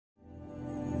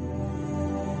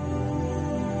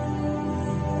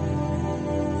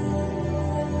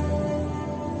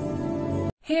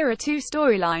Here are two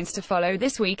storylines to follow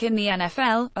this week in the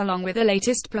NFL, along with the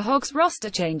latest Seahawks roster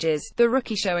changes. The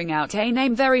rookie showing out a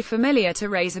name very familiar to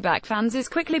Razorback fans is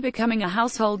quickly becoming a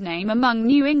household name among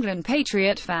New England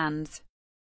Patriot fans.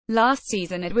 Last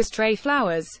season it was Trey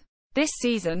Flowers. This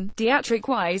season, Deatrich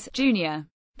Wise, Jr.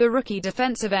 The rookie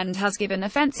defensive end has given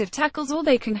offensive tackles all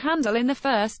they can handle in the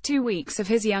first 2 weeks of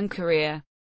his young career.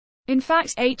 In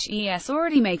fact, HES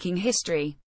already making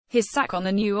history. His sack on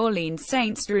the New Orleans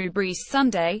Saints' Drew Brees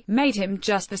Sunday made him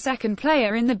just the second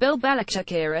player in the Bill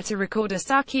Belichick era to record a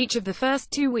sack each of the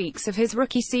first 2 weeks of his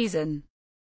rookie season.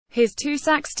 His 2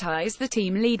 sacks ties the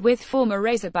team lead with former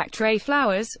Razorback Trey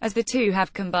Flowers, as the two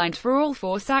have combined for all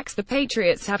 4 sacks the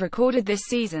Patriots have recorded this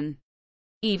season.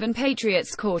 Even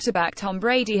Patriots quarterback Tom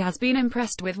Brady has been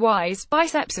impressed with Wise'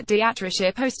 biceps at Deatrich.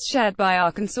 A post shared by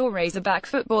Arkansas Razorback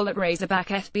Football at Razorback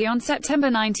FB on September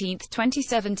 19,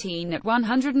 2017 at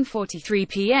 1:43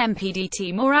 p.m.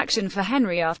 PDT. More action for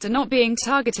Henry after not being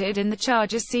targeted in the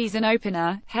Chargers season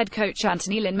opener. Head coach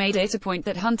Anthony Lynn made it a point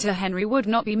that Hunter Henry would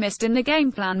not be missed in the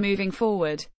game plan moving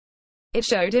forward. It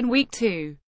showed in Week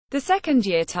 2. The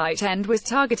second-year tight end was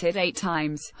targeted 8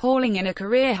 times, hauling in a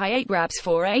career-high 8 grabs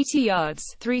for 80 yards,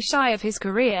 3 shy of his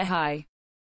career high.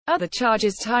 Other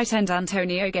Chargers tight end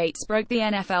Antonio Gates broke the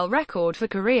NFL record for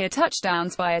career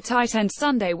touchdowns by a tight end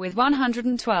Sunday with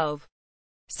 112.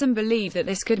 Some believe that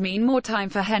this could mean more time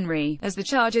for Henry, as the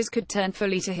Chargers could turn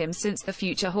fully to him since the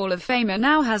future Hall of Famer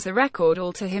now has the record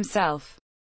all to himself.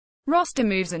 Roster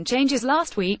moves and changes.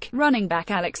 Last week, running back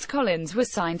Alex Collins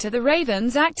was signed to the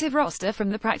Ravens' active roster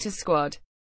from the practice squad.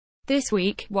 This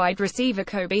week, wide receiver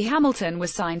Kobe Hamilton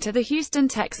was signed to the Houston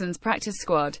Texans practice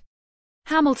squad.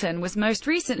 Hamilton was most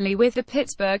recently with the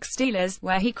Pittsburgh Steelers,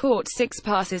 where he caught 6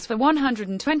 passes for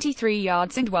 123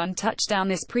 yards and 1 touchdown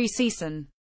this preseason.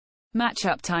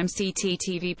 Matchup time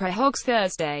CTTV Seahawks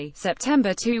Thursday,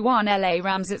 September 21 LA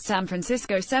Rams at San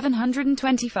Francisco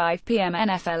 7:25 p.m.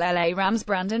 NFL LA Rams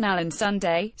Brandon Allen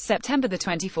Sunday, September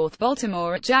 24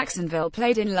 Baltimore at Jacksonville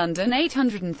played in London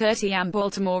 8:30 am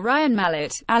Baltimore Ryan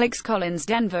Mallett, Alex Collins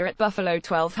Denver at Buffalo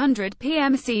 12:00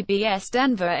 p.m. CBS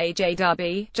Denver AJ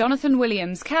Darby, Jonathan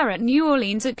Williams Carrot New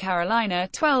Orleans at Carolina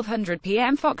 12:00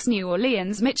 p.m. Fox New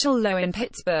Orleans Mitchell Lowe in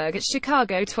Pittsburgh at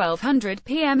Chicago 12:00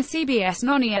 p.m. CBS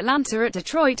Nonny Atlanta at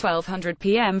Detroit 12:00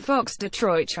 p.m. Fox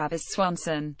Detroit Travis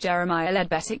Swanson, Jeremiah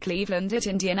Ledbetter Cleveland at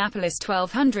Indianapolis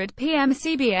 12:00 p.m.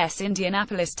 CBS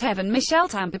Indianapolis Tevin Michelle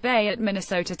Tampa Bay at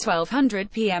Minnesota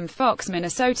 12:00 p.m. Fox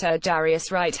Minnesota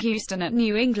Jarius Wright Houston at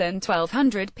New England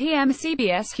 12:00 p.m.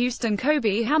 CBS Houston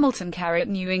Kobe Hamilton carried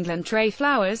New England Trey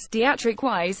Flowers, Deatrich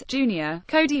Wise, Jr.,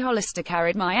 Cody Hollister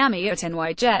carried Miami at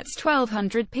NY Jets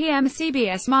 12:00 p.m.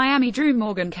 CBS Miami Drew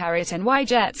Morgan carried NY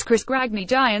Jets Chris Gragney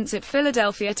Giants at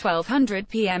Philadelphia 12:00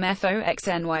 p.m. FOX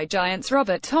NY Giants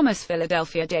Robert Thomas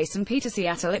Philadelphia Jason Peter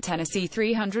Seattle at Tennessee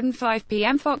 3:05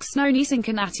 p.m. Fox Snowy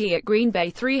Cincinnati at Green Bay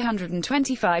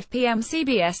 3:25 p.m.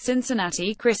 CBS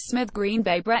Cincinnati Chris Smith Green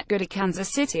Bay Brett Goody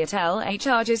Kansas City at LA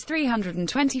Chargers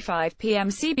 3:25 p.m.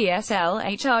 CBS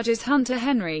LA Chargers Hunter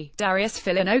Henry, Darius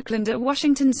Phil in Oakland at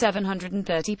Washington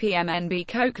 7:30 p.m. NB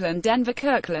Copeland Denver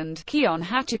Kirkland, Keon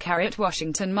Hatcher at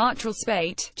Washington Martrell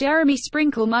Spate, Jeremy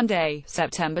Sprinkle Monday,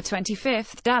 September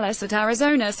 25 Dallas at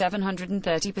Arizona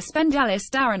 7:30 p.m. Dallas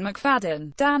Darren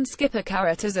McFadden, Dan Skipper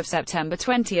Carrot as of September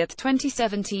 20,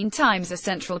 2017 Times a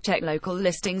Central check local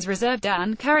listings reserve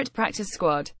Dan Carrot practice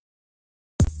squad.